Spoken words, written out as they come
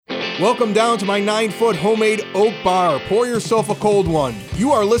Welcome down to my 9-foot homemade oak bar. Pour yourself a cold one.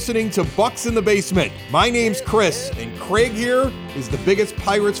 You are listening to Bucks in the Basement. My name's Chris, and Craig here is the biggest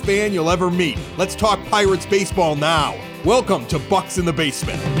Pirates fan you'll ever meet. Let's talk Pirates baseball now. Welcome to Bucks in the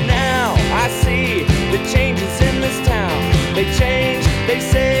Basement. Now I see the changes in this town. They change, they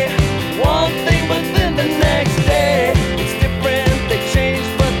say one thing, but then the next day it's different. They change,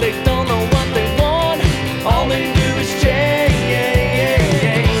 but they don't know what they want. All they do is change.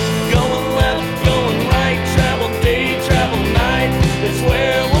 Going left, going right, travel day, travel night. That's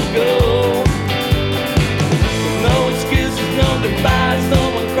where we'll go. No excuses, no goodbyes, no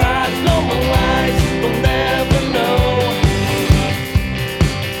one cries, no one lies. We'll never know.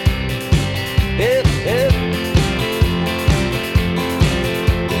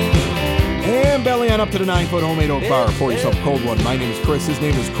 And belly on up to the 9-foot homemade oak bar. Pour yourself a cold one. My name is Chris. His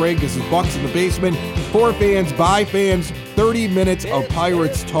name is Craig. This is Bucks in the Basement. For fans, by fans, 30 minutes of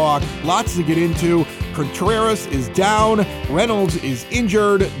Pirates talk. Lots to get into. Contreras is down. Reynolds is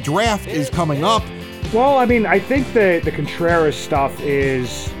injured. Draft is coming up. Well, I mean, I think the Contreras stuff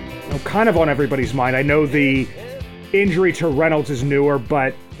is kind of on everybody's mind. I know the injury to Reynolds is newer,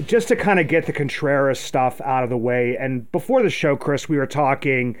 but just to kind of get the Contreras stuff out of the way. And before the show, Chris, we were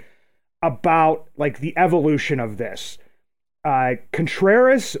talking about like the evolution of this.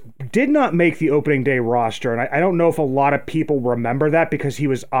 Contreras did not make the opening day roster, and I don't know if a lot of people remember that because he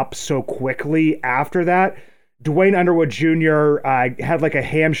was up so quickly after that. Dwayne Underwood Jr. Had like a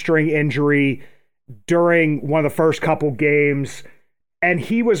hamstring injury during one of the first couple games, and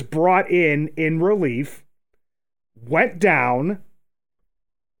he was brought in relief, went down,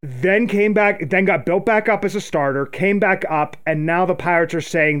 then came back, then got built back up as a starter, came back up, and now the Pirates are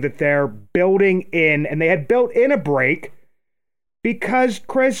saying that they're building in, and they had built in a break because,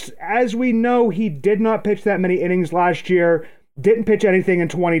 Chris, as we know, he did not pitch that many innings last year, didn't pitch anything in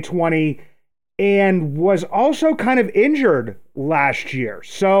 2020, and was also kind of injured last year.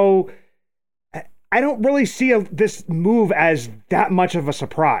 So I don't really see this move as that much of a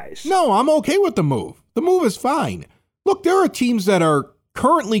surprise. No, I'm okay with the move. The move is fine. Look, there are teams that are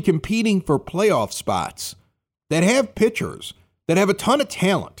currently competing for playoff spots that have pitchers, that have a ton of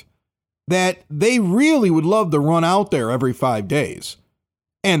talent, that they really would love to run out there every 5 days.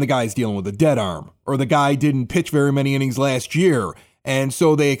 And the guy's dealing with a dead arm, or the guy didn't pitch very many innings last year, and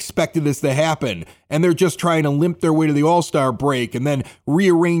so they expected this to happen, and they're just trying to limp their way to the All-Star break and then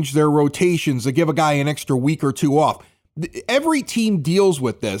rearrange their rotations to give a guy an extra week or two off. Every team deals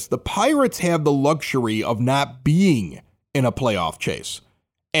with this. The Pirates have the luxury of not being in a playoff chase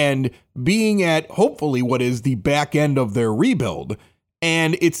and being at hopefully what is the back end of their rebuild.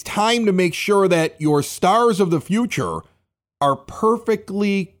 And it's time to make sure that your stars of the future are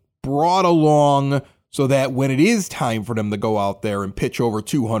perfectly brought along so that when it is time for them to go out there and pitch over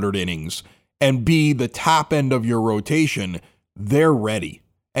 200 innings and be the top end of your rotation, they're ready.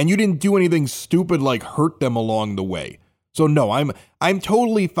 And you didn't do anything stupid like hurt them along the way. So no, I'm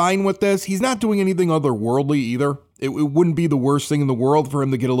totally fine with this. He's not doing anything otherworldly either. It wouldn't be the worst thing in the world for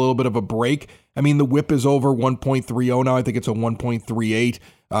him to get a little bit of a break. I mean, the whip is over 1.30 now. I think it's a 1.38.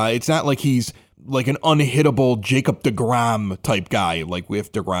 It's not like he's like an unhittable Jacob deGrom type guy, like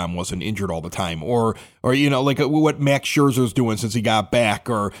if deGrom wasn't injured all the time, or like what Max Scherzer's doing since he got back,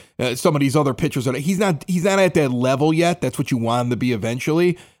 or some of these other pitchers. He's not at that level yet. That's what you want him to be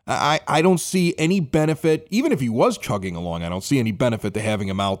eventually. I don't see any benefit, even if he was chugging along, I don't see any benefit to having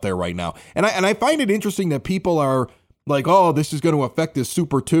him out there right now. And I find it interesting that people are like, oh, this is going to affect his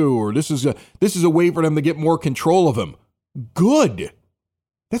Super 2, or this is a way for them to get more control of him. Good.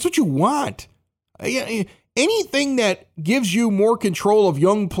 That's what you want. Anything that gives you more control of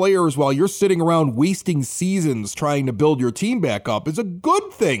young players while you're sitting around wasting seasons trying to build your team back up is a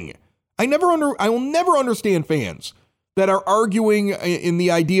good thing. I will never understand fans that are arguing in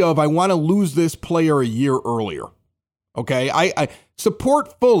the idea of I want to lose this player a year earlier. Okay, I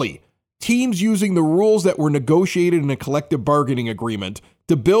support fully teams using the rules that were negotiated in a collective bargaining agreement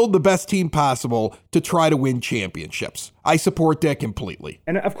to build the best team possible to try to win championships. I support that completely.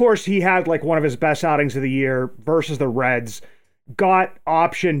 And of course, he had like one of his best outings of the year versus the Reds, got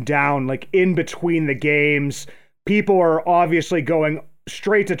optioned down like in between the games. People are obviously going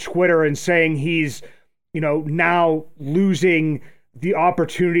straight to Twitter and saying he's, now losing the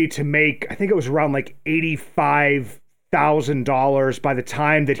opportunity to make, I think it was around like $85,000 by the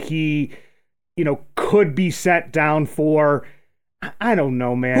time that he, could be set down for. I don't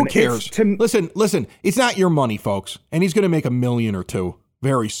know, man. Who cares? Listen, it's not your money, folks. And he's going to make $1 million or $2 million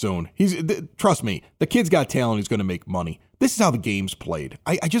very soon. Trust me, the kid's got talent. He's going to make money. This is how the game's played.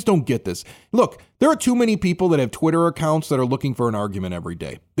 I just don't get this. Look, there are too many people that have Twitter accounts that are looking for an argument every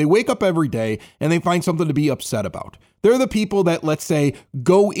day. They wake up every day and they find something to be upset about. They're the people that, let's say,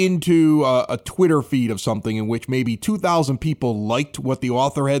 go into a Twitter feed of something in which maybe 2,000 people liked what the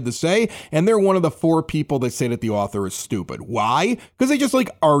author had to say, and they're one of the 4 people that say that the author is stupid. Why? Because they just like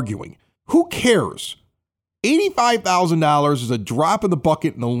arguing. Who cares? $85,000 is a drop in the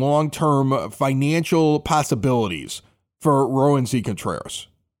bucket in the long-term financial possibilities for Roansy Contreras.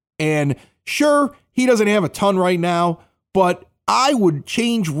 And sure, he doesn't have a ton right now, but I would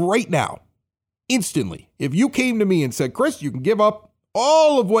change right now, instantly. If you came to me and said, Chris, you can give up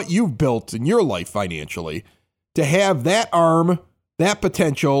all of what you've built in your life financially to have that arm, that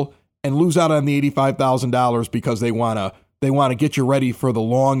potential, and lose out on the $85,000 because they want to get you ready for the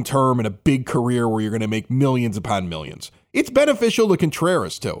long term and a big career where you're going to make millions upon millions. It's beneficial to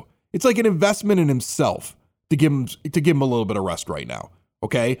Contreras too. It's like an investment in himself to give him a little bit of rest right now.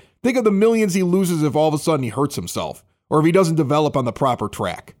 Okay? Think of the millions he loses if all of a sudden he hurts himself or if he doesn't develop on the proper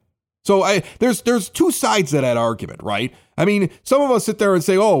track. So there's 2 sides to that argument, right? I mean, some of us sit there and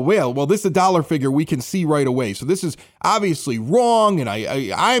say, oh, well, this is a dollar figure we can see right away. So this is obviously wrong, and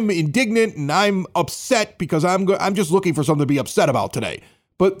I'm indignant and I'm upset because I'm just looking for something to be upset about today.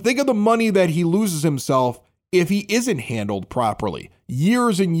 But think of the money that he loses himself if he isn't handled properly,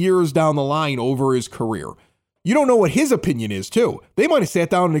 years and years down the line over his career. You don't know what his opinion is, too. They might have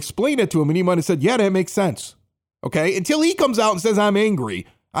sat down and explained it to him, and he might have said, yeah, that makes sense. Okay? Until he comes out and says, I'm angry,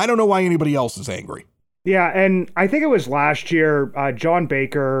 I don't know why anybody else is angry. Yeah, and I think it was last year, John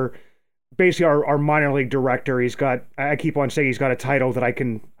Baker, basically our minor league director, I keep on saying he's got a title that I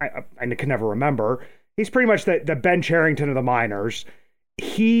can never remember. He's pretty much the Ben Cherington of the minors.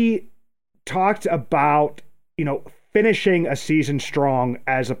 He talked about, finishing a season strong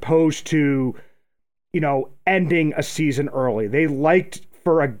as opposed to, ending a season early. They liked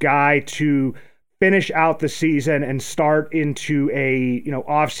for a guy to finish out the season and start into a,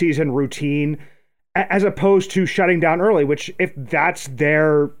 off-season routine as opposed to shutting down early, which if that's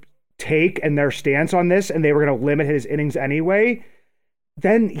their take and their stance on this and they were going to limit his innings anyway,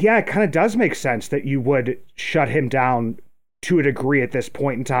 then yeah, it kind of does make sense that you would shut him down to a degree at this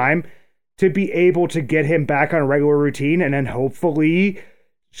point in time to be able to get him back on a regular routine and then hopefully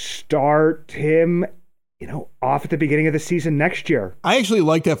start him, off at the beginning of the season next year. I actually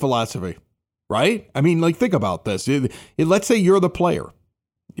like that philosophy. Right? I mean, think about this. Let's say you're the player.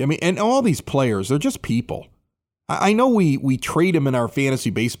 I mean, and all these players, they're just people. I know we trade them in our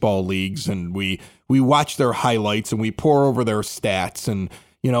fantasy baseball leagues and we watch their highlights and we pour over their stats and,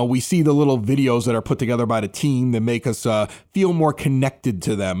 we see the little videos that are put together by the team that make us feel more connected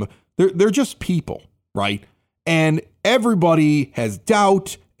to them. They're just people, right? And everybody has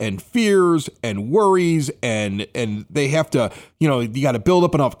doubt and fears and worries, and they have to, you got to build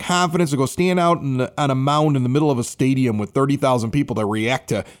up enough confidence to go stand out on a mound in the middle of a stadium with 30,000 people that react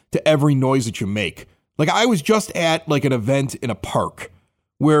to every noise that you make. Like I was just at like an event in a park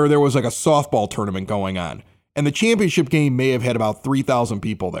where there was like a softball tournament going on, and the championship game may have had about 3,000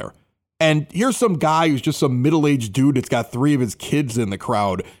 people there. And here's some guy who's just some middle-aged dude that's got 3 of his kids in the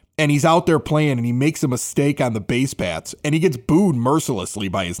crowd, and he's out there playing and he makes a mistake on the base paths and he gets booed mercilessly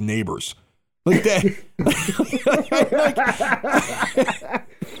by his neighbors. Like that.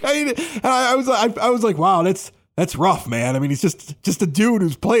 I was like, wow, that's rough, man. I mean, he's just a dude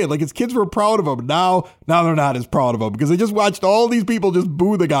who's playing. Like his kids were proud of him. Now they're not as proud of him because they just watched all these people just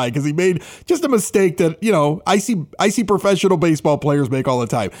boo the guy because he made just a mistake that, I see professional baseball players make all the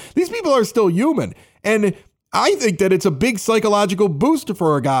time. These people are still human. And I think that it's a big psychological boost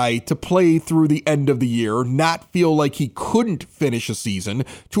for a guy to play through the end of the year, not feel like he couldn't finish a season,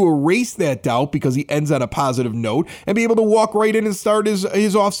 to erase that doubt because he ends on a positive note and be able to walk right in and start his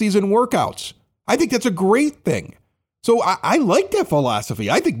off-season workouts. I think that's a great thing. So I like that philosophy.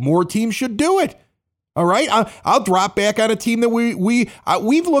 I think more teams should do it. All right, I'll drop back on a team that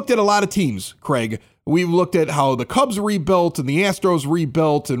we've looked at a lot of teams, Craig. We've looked at how the Cubs rebuilt and the Astros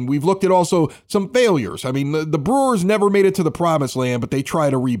rebuilt, and we've looked at also some failures. I mean, the Brewers never made it to the promised land, but they try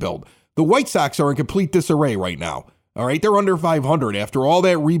to rebuild. The White Sox are in complete disarray right now. All right, they're under 500 after all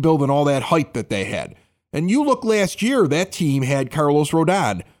that rebuild and all that hype that they had. And you look last year, that team had Carlos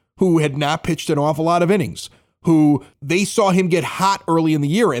Rodon, who had not pitched an awful lot of innings, who they saw him get hot early in the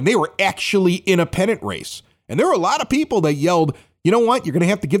year, and they were actually in a pennant race. And there were a lot of people that yelled, you know what? You're going to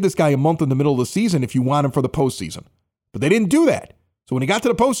have to give this guy a month in the middle of the season if you want him for the postseason. But they didn't do that. So when he got to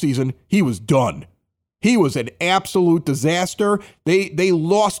the postseason, he was done. He was an absolute disaster. They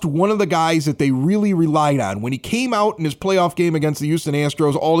lost one of the guys that they really relied on. When he came out in his playoff game against the Houston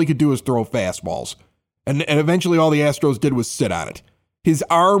Astros, all he could do was throw fastballs. And eventually all the Astros did was sit on it. His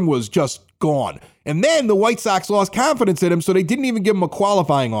arm was just gone. And then the White Sox lost confidence in him, so they didn't even give him a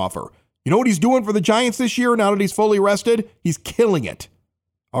qualifying offer. You know what he's doing for the Giants this year now that he's fully rested? He's killing it.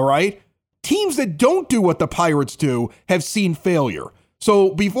 All right? Teams that don't do what the Pirates do have seen failure.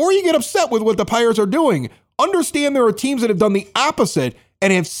 So before you get upset with what the Pirates are doing, understand there are teams that have done the opposite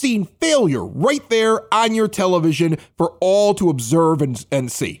and have seen failure right there on your television for all to observe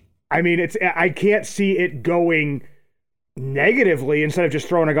and see. I mean, I can't see it going negatively instead of just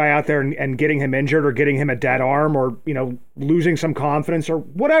throwing a guy out there and getting him injured or getting him a dead arm or, losing some confidence or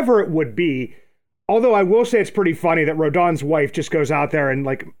whatever it would be. Although I will say it's pretty funny that Rodon's wife just goes out there and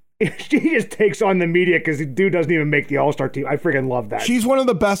she just takes on the media because the dude doesn't even make the All-Star team. I freaking love that. She's one of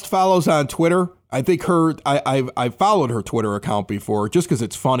the best follows on Twitter. I think I've followed her Twitter account before just because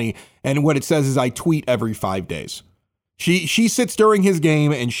it's funny. And what it says is I tweet every 5 days. She sits during his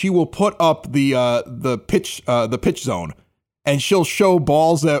game and she will put up the pitch zone, and she'll show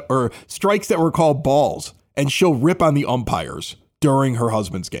strikes that were called balls, and she'll rip on the umpires during her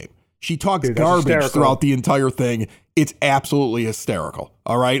husband's game. She talks garbage throughout the entire thing. It's absolutely hysterical.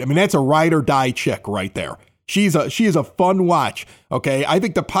 All right. I mean, that's a ride or die chick right there. She is a fun watch. Okay. I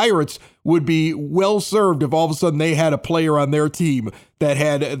think the Pirates would be well served if all of a sudden they had a player on their team that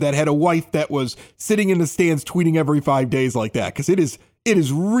had a wife that was sitting in the stands tweeting every 5 days like that. Cause it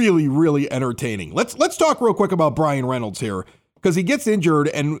is really, really entertaining. Let's talk real quick about Bryan Reynolds here, because he gets injured.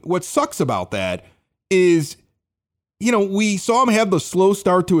 And what sucks about that is, we saw him have the slow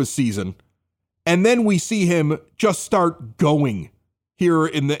start to his season, and then we see him just start going here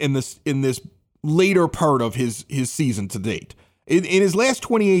in this later part of his season to date. In his last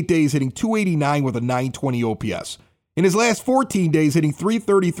 28 days, hitting 289 with a 920 OPS. In his last 14 days, hitting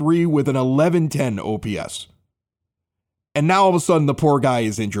 333 with an 1110 OPS. And now all of a sudden, the poor guy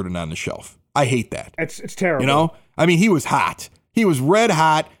is injured and on the shelf. I hate that. It's terrible. I mean, he was hot. He was red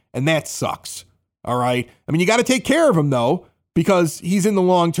hot, and that sucks. All right. I mean, you got to take care of him, though, because he's in the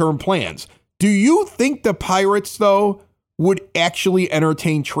long-term plans. Do you think the Pirates, though, would actually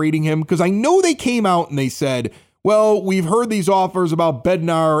entertain trading him? Because I know they came out and they said, well, we've heard these offers about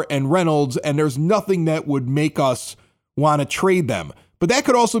Bednar and Reynolds, and there's nothing that would make us want to trade them. But that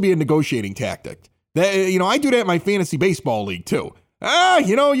could also be a negotiating tactic. That, I do that in my fantasy baseball league, too.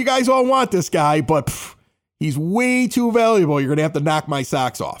 You guys all want this guy, but he's way too valuable. You're going to have to knock my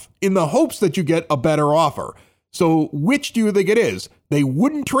socks off in the hopes that you get a better offer. So which do you think it is? They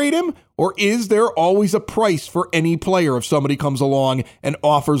wouldn't trade him, or is there always a price for any player if somebody comes along and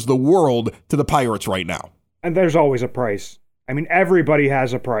offers the world to the Pirates right now? And there's always a price. I mean, everybody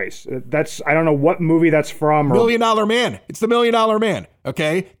has a price. I don't know what movie that's from. $1 Million Man. It's the $1 Million Man.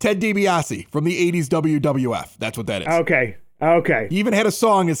 Okay. Ted DiBiase from the 80s WWF. That's what that is. Okay. He even had a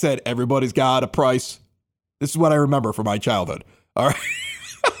song that said, everybody's got a price. This is what I remember from my childhood. All right.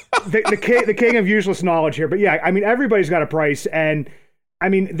 the king of useless knowledge here. But yeah, I mean, everybody's got a price. And I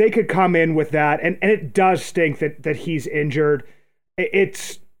mean, they could come in with that. And it does stink that he's injured.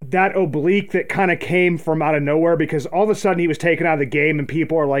 It's that oblique that kind of came from out of nowhere, because all of a sudden he was taken out of the game and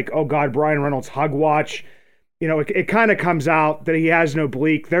people are like, oh God, Bryan Reynolds hug watch. It kind of comes out that he has an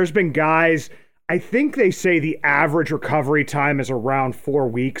oblique. There's been guys, I think they say the average recovery time is around 4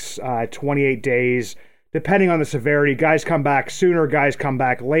 weeks, 28 days. Depending on the severity, guys come back sooner, guys come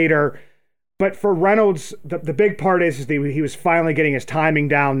back later. But for Reynolds, the big part is that he was finally getting his timing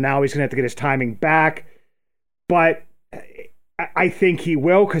down. Now he's going to have to get his timing back. But I think he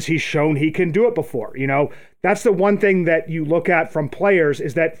will, because he's shown he can do it before. That's the one thing that you look at from players,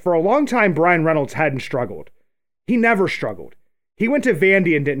 is that for a long time, Bryan Reynolds hadn't struggled. He never struggled. He went to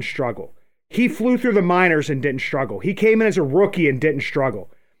Vandy and didn't struggle. He flew through the minors and didn't struggle. He came in as a rookie and didn't struggle.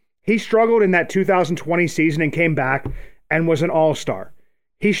 He struggled in that 2020 season and came back and was an all-star.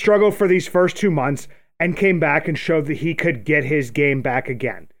 He struggled for these first 2 months and came back and showed that he could get his game back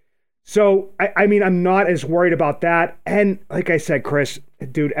again. So, I mean, I'm not as worried about that. And like I said, Chris,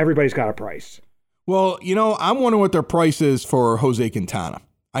 dude, everybody's got a price. Well, I'm wondering what their price is for Jose Quintana.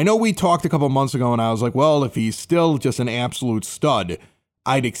 I know we talked a couple months ago and I was like, well, if he's still just an absolute stud,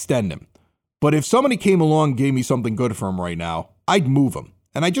 I'd extend him. But if somebody came along and gave me something good for him right now, I'd move him.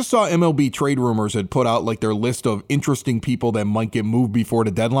 And I just saw MLB Trade Rumors had put out like their list of interesting people that might get moved before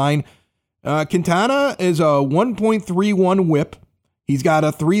the deadline. Quintana is a 1.31 whip. He's got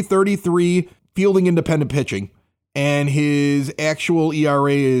a 3.33 fielding independent pitching, and his actual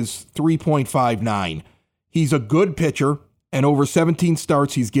ERA is 3.59. He's a good pitcher, and over 17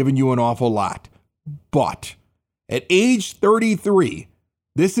 starts, he's given you an awful lot. But at age 33,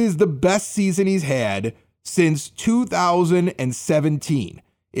 this is the best season he's had since 2017.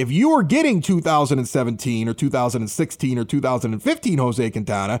 If you were getting 2017 or 2016 or 2015 Jose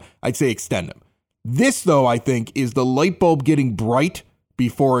Quintana, I'd say extend him. This, though, I think, is the light bulb getting bright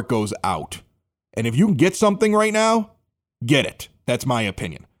before it goes out. And if you can get something right now, get it. That's my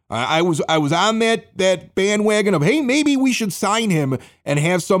opinion. I was on that bandwagon of, hey, maybe we should sign him and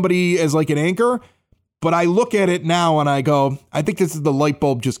have somebody as like an anchor. But I look at it now and I go, I think this is the light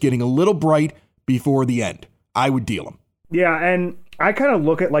bulb just getting a little bright before the end. I would deal him. Yeah, and I kind of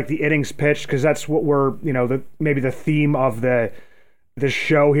look at like the innings pitched because that's what we're, maybe the theme of the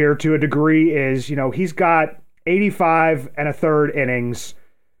show here to a degree is, he's got 85 and a third innings.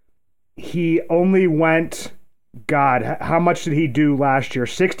 He only went, God, how much did he do last year?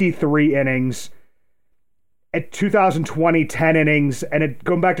 63 innings. At 2020, 10 innings. And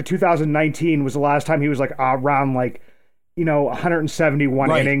going back to 2019 was the last time he was like around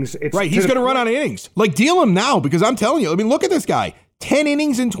 171 innings. It's right. He's going to run out of innings. Like, deal him now because I'm telling you, I mean, look at this guy. 10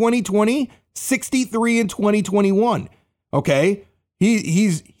 innings in 2020, 63 in 2021. Okay?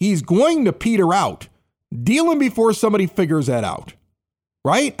 He's going to peter out. Deal him before somebody figures that out.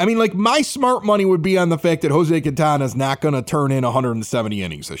 Right? I mean, like, my smart money would be on the fact that Jose Quintana is not going to turn in 170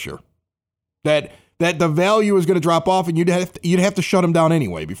 innings this year. That the value is going to drop off, and you'd have to shut him down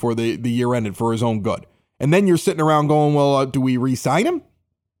anyway before the year ended for his own good. And then you're sitting around going, well, do we re-sign him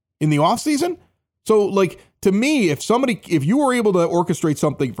in the offseason? So, like, to me, if you were able to orchestrate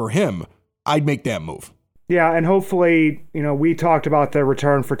something for him, I'd make that move. Yeah, and hopefully, we talked about the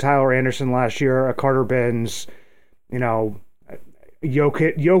return for Tyler Anderson last year, Carter Bins,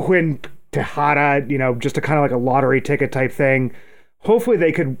 Joaquin Tejada, just a kind of like a lottery ticket type thing. Hopefully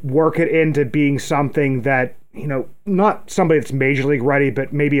they could work it into being something that, not somebody that's major league ready,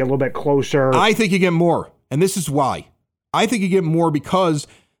 but maybe a little bit closer. I think you get more. And this is why. I think you get more because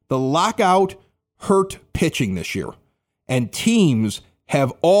the lockout hurt pitching this year. And teams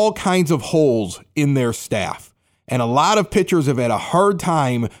have all kinds of holes in their staff. And a lot of pitchers have had a hard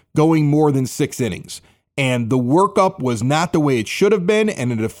time going more than 6 innings. And the workup was not the way it should have been,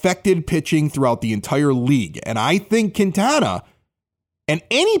 and it affected pitching throughout the entire league. And I think Quintana and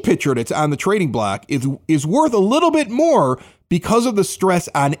any pitcher that's on the trading block is worth a little bit more because of the stress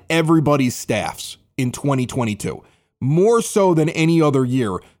on everybody's staffs in 2022. More so than any other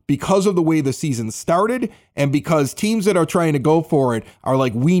year because of the way the season started and because teams that are trying to go for it are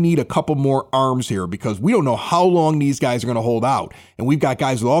like, we need a couple more arms here because we don't know how long these guys are going to hold out. And we've got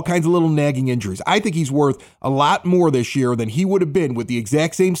guys with all kinds of little nagging injuries. I think he's worth a lot more this year than he would have been with the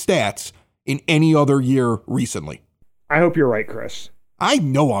exact same stats in any other year recently. I hope you're right, Chris. I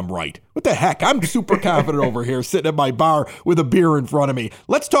know I'm right. What the heck? I'm super confident over here sitting at my bar with a beer in front of me.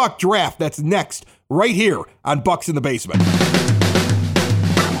 Let's talk draft. That's next, right here on Bucks in the Basement.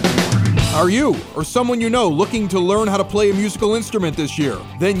 Are you or someone you know looking to learn how to play a musical instrument this year?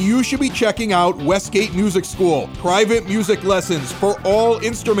 Then you should be checking out Westgate Music School. Private music lessons for all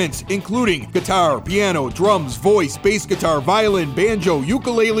instruments, including guitar, piano, drums, voice, bass guitar, violin, banjo,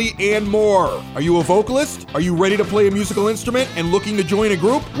 ukulele, and more. Are you a vocalist? Are you ready to play a musical instrument and looking to join a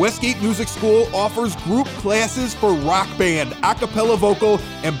group? Westgate Music School offers group classes for rock band, a cappella vocal,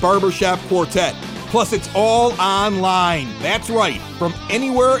 and barbershop quartet. Plus, it's all online. That's right. From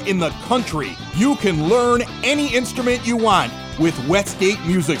anywhere in the country, you can learn any instrument you want with Westgate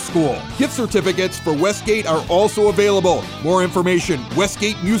Music School. Gift certificates for Westgate are also available. More information,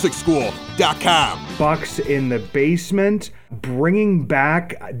 westgatemusicschool.com. Bucks in the Basement, bringing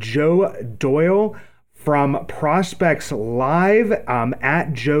back Joe Doyle from Prospects Live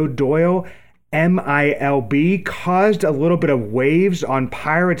at Joe Doyle. MILB caused a little bit of waves on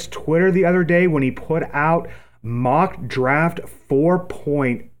Pirates Twitter the other day when he put out Mock Draft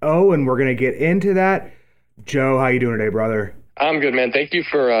 4.0, and we're going to get into that. Joe, how you doing today, brother? I'm good, man. Thank you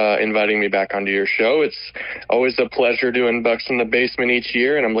for inviting me back onto your show. It's always a pleasure doing Bucks in the Basement each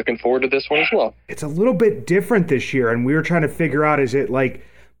year, and I'm looking forward to this one as well. It's a little bit different this year, and we were trying to figure out, is it like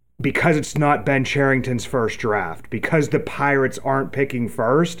because it's not Ben Cherington's first draft, because the Pirates aren't picking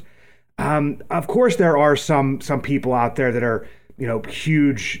first? Of course, there are some people out there that are,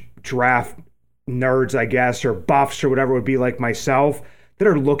 huge draft nerds, I guess, or buffs or whatever it would be like myself, that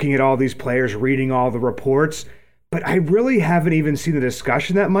are looking at all these players, reading all the reports. But I really haven't even seen the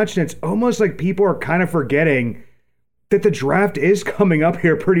discussion that much. And it's almost like people are kind of forgetting that the draft is coming up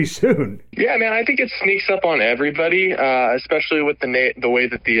here pretty soon. Yeah, man, I think it sneaks up on everybody, especially with the way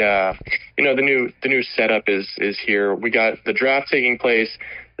that the new setup is here. We got the draft taking place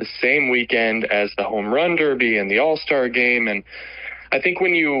the same weekend as the Home Run Derby and the All-Star Game, and I think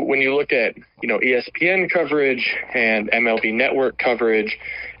when you look at ESPN coverage and MLB Network coverage,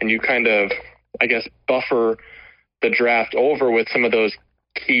 and you kind of, I guess, buffer the draft over with some of those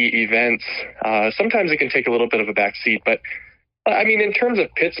key events, sometimes it can take a little bit of a back seat. But I mean, in terms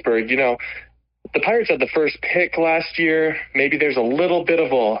of Pittsburgh, the Pirates had the first pick last year. Maybe there's a little bit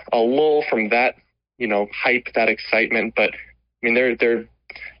of a lull from that, hype, that excitement. But I mean, they're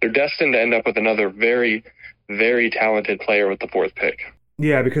destined to end up with another very, very talented player with the fourth pick.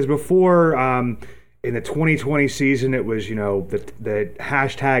 Yeah, because before in the 2020 season, it was the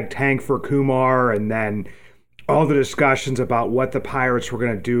hashtag tank for Kumar, and then all the discussions about what the Pirates were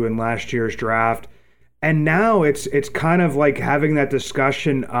going to do in last year's draft. And now it's kind of like having that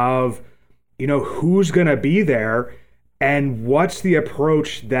discussion of, who's going to be there and what's the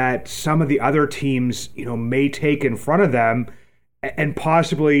approach that some of the other teams, may take in front of them and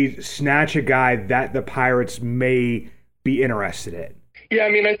possibly snatch a guy that the Pirates may be interested in. Yeah, I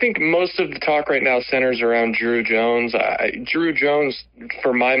mean, I think most of the talk right now centers around Drew Jones. Drew Jones,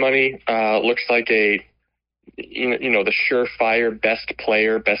 for my money, looks like the surefire best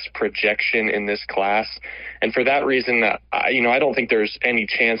player, best projection in this class. And for that reason, I don't think there's any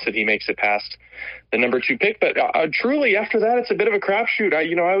chance that he makes it past the number 2 pick. But truly, after that, it's a bit of a crapshoot.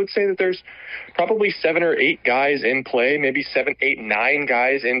 I would say that there's probably 7 or 8 guys in play, maybe 7, 8, 9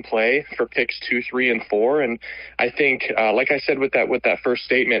 guys in play for picks 2, 3, and 4. And I think, like I said with that first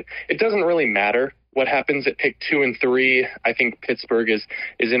statement, it doesn't really matter what happens at pick 2 and 3. I think Pittsburgh is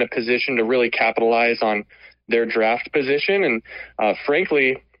in a position to really capitalize on their draft position. And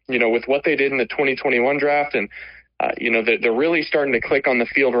frankly, with what they did in the 2021 draft, and they're really starting to click on the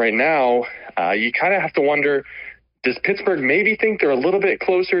field right now, you kind of have to wonder, does Pittsburgh maybe think they're a little bit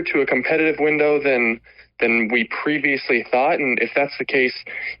closer to a competitive window than we previously thought? And if that's the case,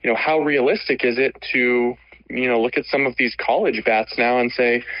 how realistic is it to look at some of these college bats now and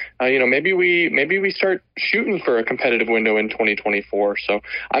say, maybe we start shooting for a competitive window in 2024. So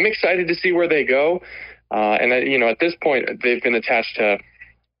I'm excited to see where they go. And at this point, they've been attached to,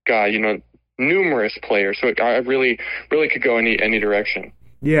 numerous players. So I really could go any direction.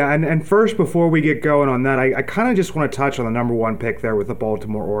 Yeah, and first, before we get going on that, I kind of just want to touch on the number 1 pick there with the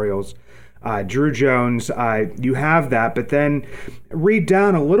Baltimore Orioles. Drew Jones, you have that, but then read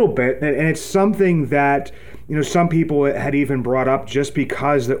down a little bit, and it's something that, some people had even brought up just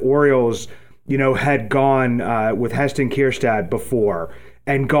because the Orioles, had gone with Heston Kjerstad before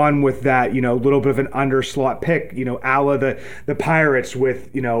and gone with that, little bit of an underslot pick, a la the Pirates with,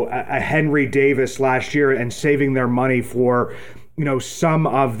 a Henry Davis last year and saving their money for, some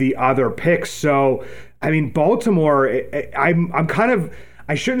of the other picks. So, I mean, Baltimore, I'm kind of,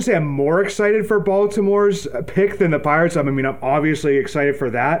 I shouldn't say I'm more excited for Baltimore's pick than the Pirates. I mean, I'm obviously excited for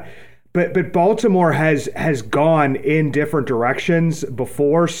that. But Baltimore has gone in different directions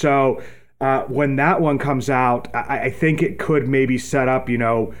before. So when that one comes out, I think it could maybe set up,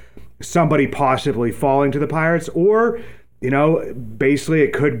 somebody possibly falling to the Pirates, or, basically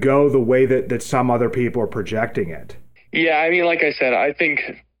it could go the way that some other people are projecting it. Yeah, I mean, like I said, I think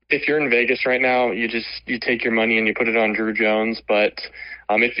if you're in Vegas right now, you take your money and you put it on Drew Jones. But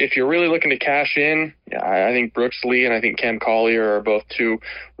if you're really looking to cash in, I think Brooks Lee and I think Cam Collier are both 2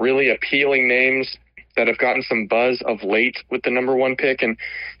 really appealing names that have gotten some buzz of late with the number 1 pick. And,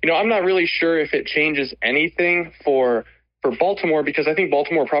 I'm not really sure if it changes anything for Baltimore, because I think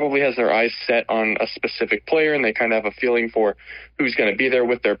Baltimore probably has their eyes set on a specific player and they kind of have a feeling for who's going to be there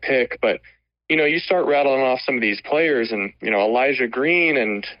with their pick. But, you start rattling off some of these players and, Elijah Green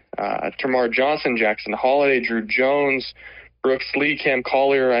and Tamar Johnson, Jackson Holiday, Drew Jones, Brooks Lee, Cam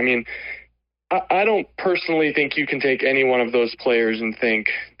Collier. I mean, I don't personally think you can take any one of those players and think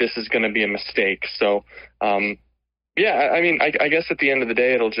this is going to be a mistake. So, yeah, I mean, I guess at the end of the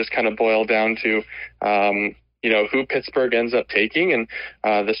day, it'll just kind of boil down to, who Pittsburgh ends up taking and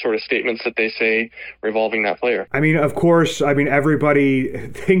the sort of statements that they say revolving that player. I mean, of course, everybody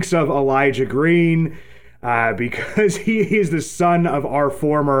thinks of Elijah Green because he is the son of our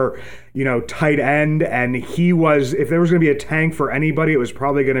former, tight end. And he was, if there was going to be a tank for anybody, it was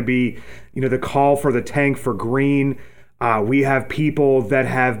probably going to be, the call for the tank for Green. We have people that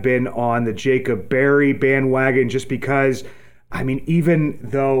have been on the Jacob Berry bandwagon just because, even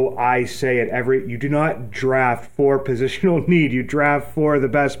though I say it you do not draft for positional need, you draft for the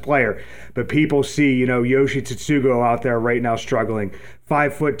best player. But people see, Yoshi Tsutsugo out there right now struggling,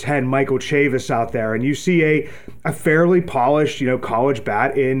 5'10" Michael Chavis out there, and you see a fairly polished, college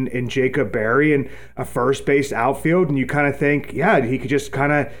bat in Jacob Berry and a first base outfield, and you kind of think, yeah, he could just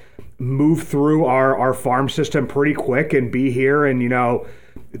kind of move through our farm system pretty quick and be here and,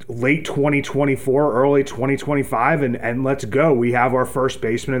 late 2024, early 2025, and let's go. We have our first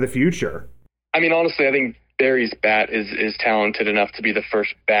baseman of the future. I mean, honestly, I think Barry's bat is talented enough to be the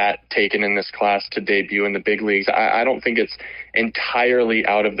first bat taken in this class to debut in the big leagues. I don't think it's entirely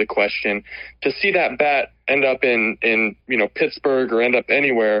out of the question to see that bat end up in Pittsburgh or end up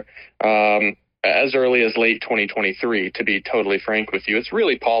anywhere as early as late 2023, to be totally frank with you. It's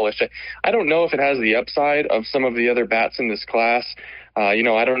really polished. I don't know if it has the upside of some of the other bats in this class. I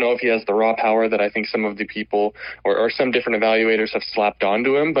don't know if he has the raw power that I think some of the people or some different evaluators have slapped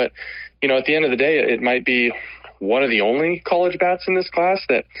onto him. But, at the end of the day, it might be one of the only college bats in this class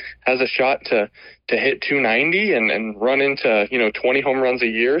that has a shot to hit 290 and run into, 20 home runs a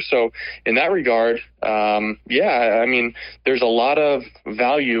year. So in that regard, there's a lot of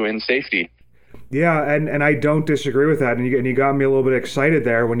value in safety. Yeah, and I don't disagree with that. And you got me a little bit excited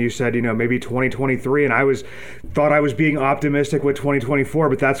there when you said, maybe 2023. And I thought I was being optimistic with 2024,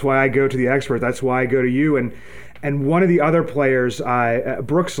 but that's why I go to the expert. That's why I go to you. And one of the other players,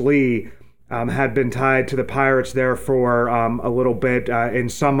 Brooks Lee, had been tied to the Pirates there for a little bit in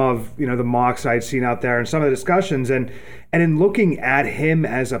some of the mocks I'd seen out there and some of the discussions. And in looking at him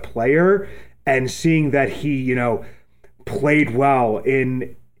as a player and seeing that he, played well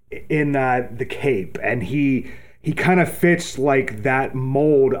in the Cape, and he kind of fits like that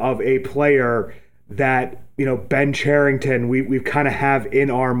mold of a player that Ben Cherington we've kind of have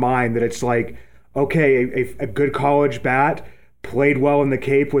in our mind, that it's like, okay, a good college bat, played well in the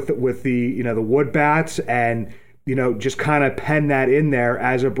Cape with the the wood bats, and just kind of pen that in there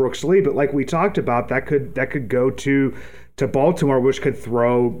as a Brooks Lee. But like we talked about, that could go to Baltimore, which could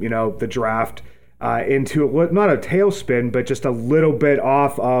throw the draft into not a tailspin, but just a little bit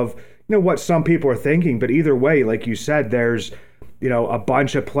off of what some people are thinking. But either way, like you said, there's a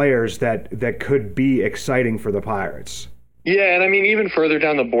bunch of players that could be exciting for the Pirates. Yeah, and I mean, even further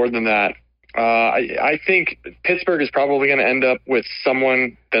down the board than that, I think Pittsburgh is probably going to end up with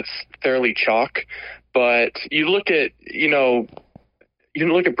someone that's fairly chalk. But you look at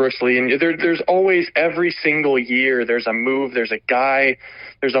Brooks Lee, and there's always, every single year, there's a move, there's a guy,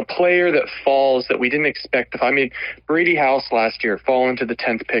 there's a player that falls that we didn't expect. I mean, Brady House last year, fall into the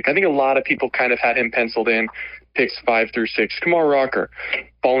 10th pick. I think a lot of people kind of had him penciled in picks 5 through 6. Kumar Rocker,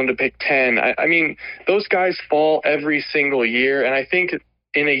 fall into pick 10. I mean, those guys fall every single year. And I think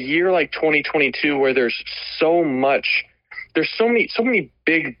in a year like 2022, where there's so many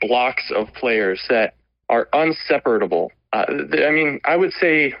big blocks of players that are unseparable. I would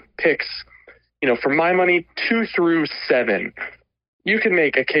say picks, for my money, 2 through 7, you can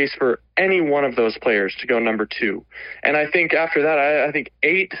make a case for any one of those players to go number 2. And I think after that, I think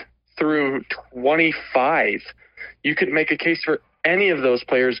 8 through 25, you could make a case for any of those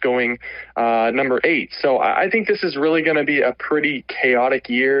players going number 8. So I think this is really going to be a pretty chaotic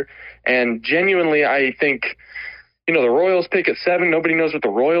year. And genuinely, I think, the Royals pick at 7. Nobody knows what the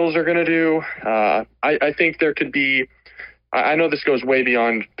Royals are going to do. I think there could be, I know this goes way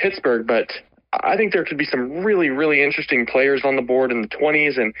beyond Pittsburgh, but I think there could be some really, really interesting players on the board in the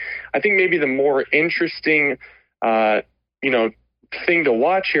 20s. And I think maybe the more interesting, thing to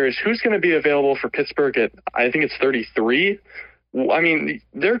watch here is who's going to be available for Pittsburgh at, I think it's 33. I mean,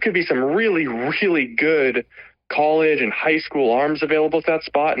 there could be some really, really good college and high school arms available at that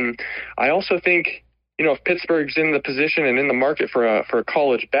spot. And I also think, if Pittsburgh's in the position and in the market for a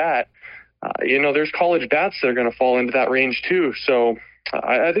college bat, there's college bats that are going to fall into that range too. So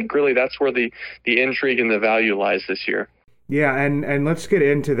I think really that's where the intrigue and the value lies this year. Yeah, and let's get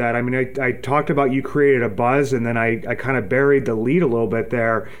into that. I mean, I talked about you created a buzz, and then I kind of buried the lead a little bit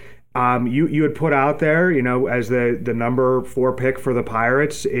there. You had put out there, as the number 4 pick for the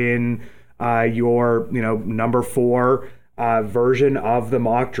Pirates in your number 4 version of the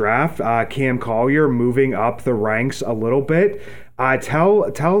mock draft, Cam Collier moving up the ranks a little bit.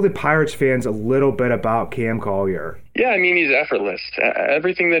 Tell the Pirates fans a little bit about Cam Collier. Yeah, I mean, he's effortless.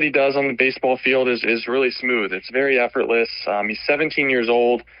 Everything that he does on the baseball field is really smooth. It's very effortless. He's 17 years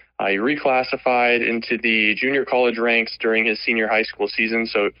old. He reclassified into the junior college ranks during his senior high school season,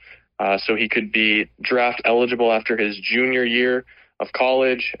 so he could be draft eligible after his junior year of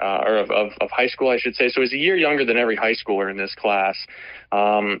college, or of high school, I should say. So he's a year younger than every high schooler in this class.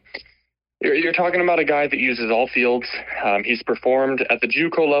 You're talking about a guy that uses all fields. He's performed at the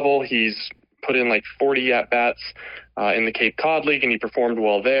JUCO level. He's put in like 40 at-bats in the Cape Cod League, and he performed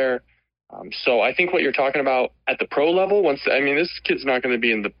well there. So I think what you're talking about at the pro level, this kid's not going to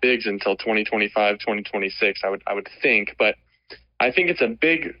be in the bigs until 2025, 2026, I would think. But I think it's a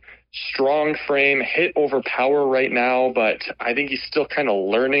big, strong frame, hit over power right now, but I think he's still kind of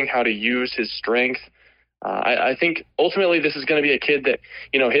learning how to use his strength. I think ultimately this is going to be a kid that,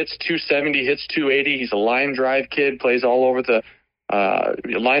 hits 270, hits 280. He's a line drive kid, plays all over the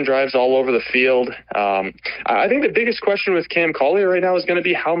line drives all over the field. I think the biggest question with Cam Collier right now is going to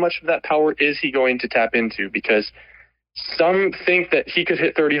be how much of that power is he going to tap into, because some think that he could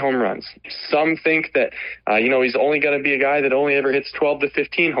hit 30 home runs. Some think that, he's only going to be a guy that only ever hits 12 to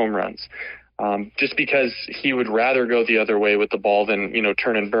 15 home runs, just because he would rather go the other way with the ball than,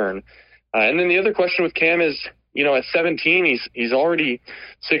 turn and burn. And then the other question with Cam is, at 17, he's already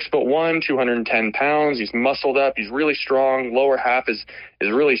 6'1", 210 pounds. He's muscled up. He's really strong. Lower half is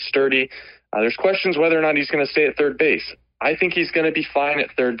really sturdy. There's questions whether or not he's going to stay at third base. I think he's going to be fine at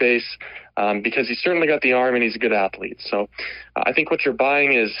third base because he's certainly got the arm and he's a good athlete. So I think what you're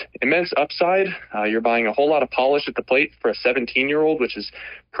buying is immense upside. You're buying a whole lot of polish at the plate for a 17-year-old, which is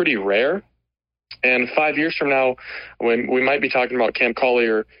pretty rare. And 5 years from now, when we might be talking about Cam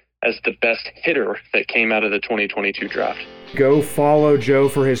Collier as the best hitter that came out of the 2022 draft. Go follow Joe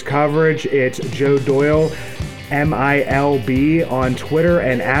for his coverage. It's Joe Doyle, MILB on Twitter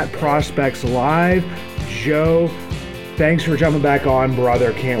and at Prospects Live. Joe, thanks for jumping back on,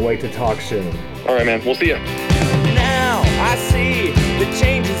 brother. Can't wait to talk soon. All right, man. We'll see you. Now I see the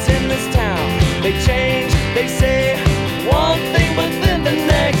changes in this town. They change, they say one thing, but